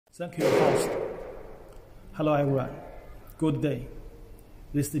Thank you, host. Hello, everyone. Good day.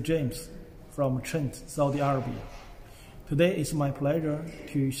 This is James from CHINT Saudi Arabia. Today it's my pleasure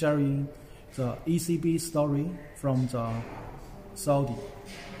to sharing the ECB story from the Saudi.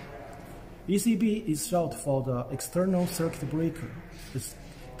 ECB is short for the external circuit breaker. It's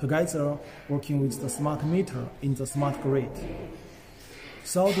together working with the smart meter in the smart grid.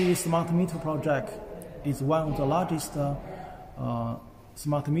 Saudi smart meter project is one of the largest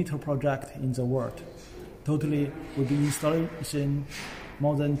smart meter project in the world. Totally will be installation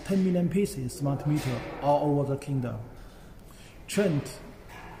more than 10 million pieces smart meter all over the kingdom. CHINT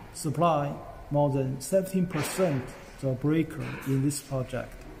supply more than 17% the breaker in this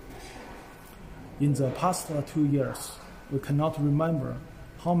project. In the past 2 years, we cannot remember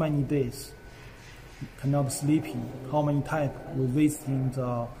how many days, cannot sleeping, how many times we visiting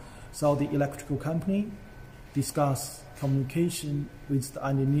the Saudi electrical company, discuss communication with the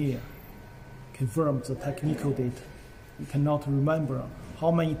engineer, confirm the technical data. We cannot remember how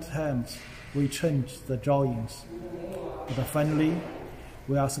many times we changed the drawings. But finally,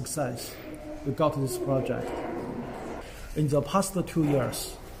 we are success. We got this project. In the past 2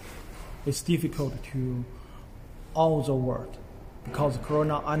 years, it's difficult to all the world because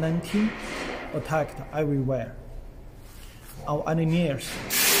Corona-19 attacked everywhere. Our engineers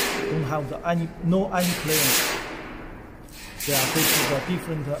don't have no clients. They are facing the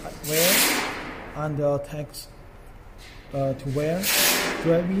different wear and attacks to wear,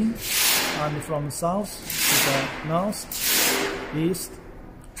 driving, and from south to the north, east,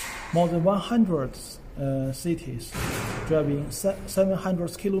 more than 100 cities, driving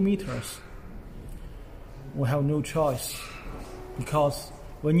 700 kilometers. We have no choice because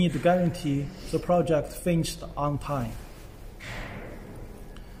we need to guarantee the project finished on time.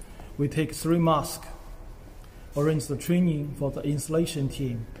 We take 3 months, arrange the training for the installation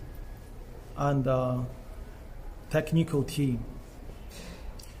team and technical team.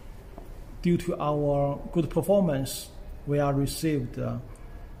 Due to our good performance, we are received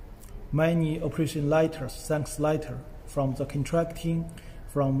many operation letters, thanks letter from the contracting,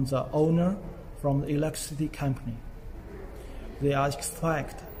 from the owner, from the electricity company. They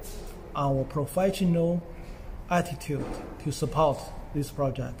expect our professional attitude to support this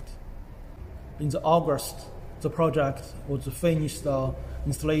project. In the August, the project was finished the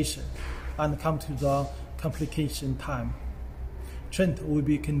installation and come to the completion time. CHINT will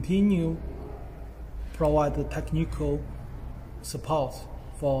be continue provide the technical support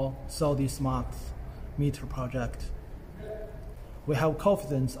for Saudi smart meter project. We have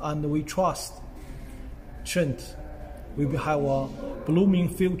confidence and we trust CHINT will have a blooming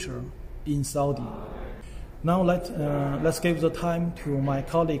future in Saudi. Now let's give the time to my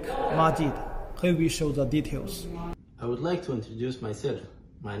colleague Majid. He will show the details. I would like to introduce myself.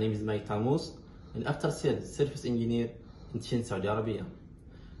 My name is Mike Tamus, an after-sales service engineer in CHINT Saudi Arabia.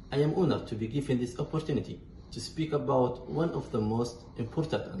 I am honored to be given this opportunity to speak about one of the most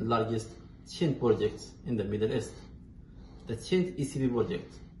important and largest CHINT projects in the Middle East, the CHINT-ECB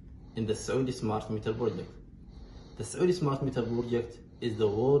project in the Saudi Smart Meter project. The Saudi Smart Meter project is the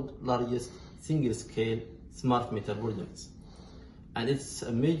world's largest single-scale smart meter project, and it's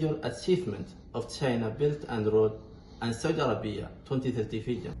a major achievement of China Belt and Road and Saudi Arabia 2030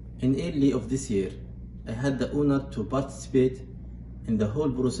 vision. In early of this year, I had the honor to participate in the whole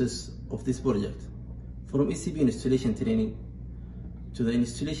process of this project, from ECB installation training to the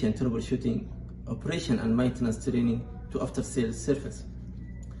installation troubleshooting, operation and maintenance training to after-sales service.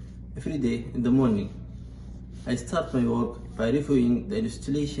 Every day in the morning, I start my work by reviewing the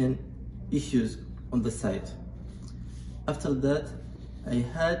installation issues on the site. After that, I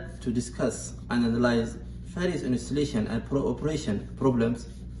had to discuss and analyze various installation and operation problems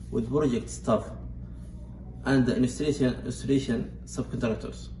with project staff and the installation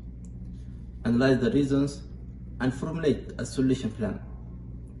subcontractors, analyze the reasons and formulate a solution plan.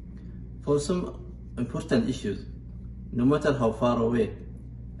 For some important issues, no matter how far away,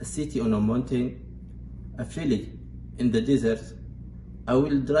 a city on a mountain, a village in the desert, I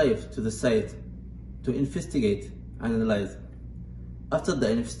will drive to the site to investigate and analyze. After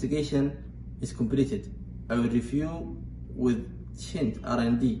the investigation is completed, I will review with CHINT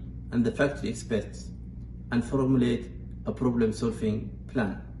R&D and the factory experts and formulate a problem-solving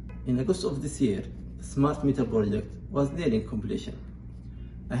plan. In August of this year, the Smart Meter project was nearing completion.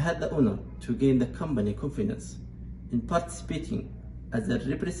 I had the honor to gain the company confidence in participating as a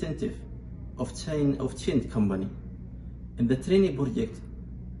representative of CHINT company in the training project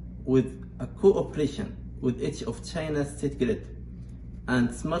with a cooperation with each of China's state grid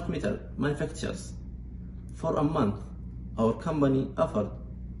and smart meter manufacturers. For a month, our company offered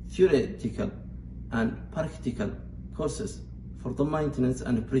theoretical and practical courses for the maintenance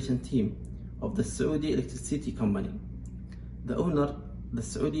and operation team of the Saudi Electricity Company. The owner, the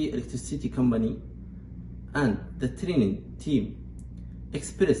Saudi Electricity Company, and the training team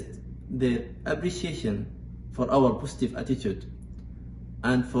expressed their appreciation for our positive attitude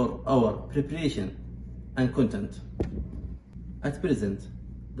and for our preparation and content. At present,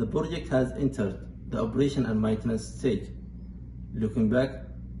 the project has entered the operation and maintenance stage. Looking back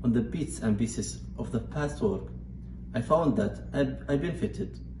on the bits and pieces of the past work, I found that I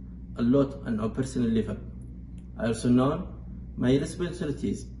benefited a lot on a personal level. I also know my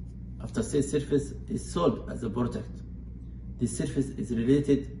responsibilities after sales service is sold as a product. This service is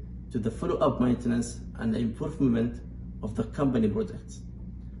related to the follow-up maintenance and improvement of the company products.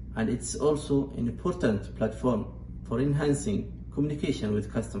 And it's also an important platform for enhancing communication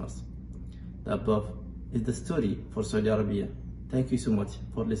with customers. The above is the story for Saudi Arabia. Thank you so much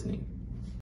for listening.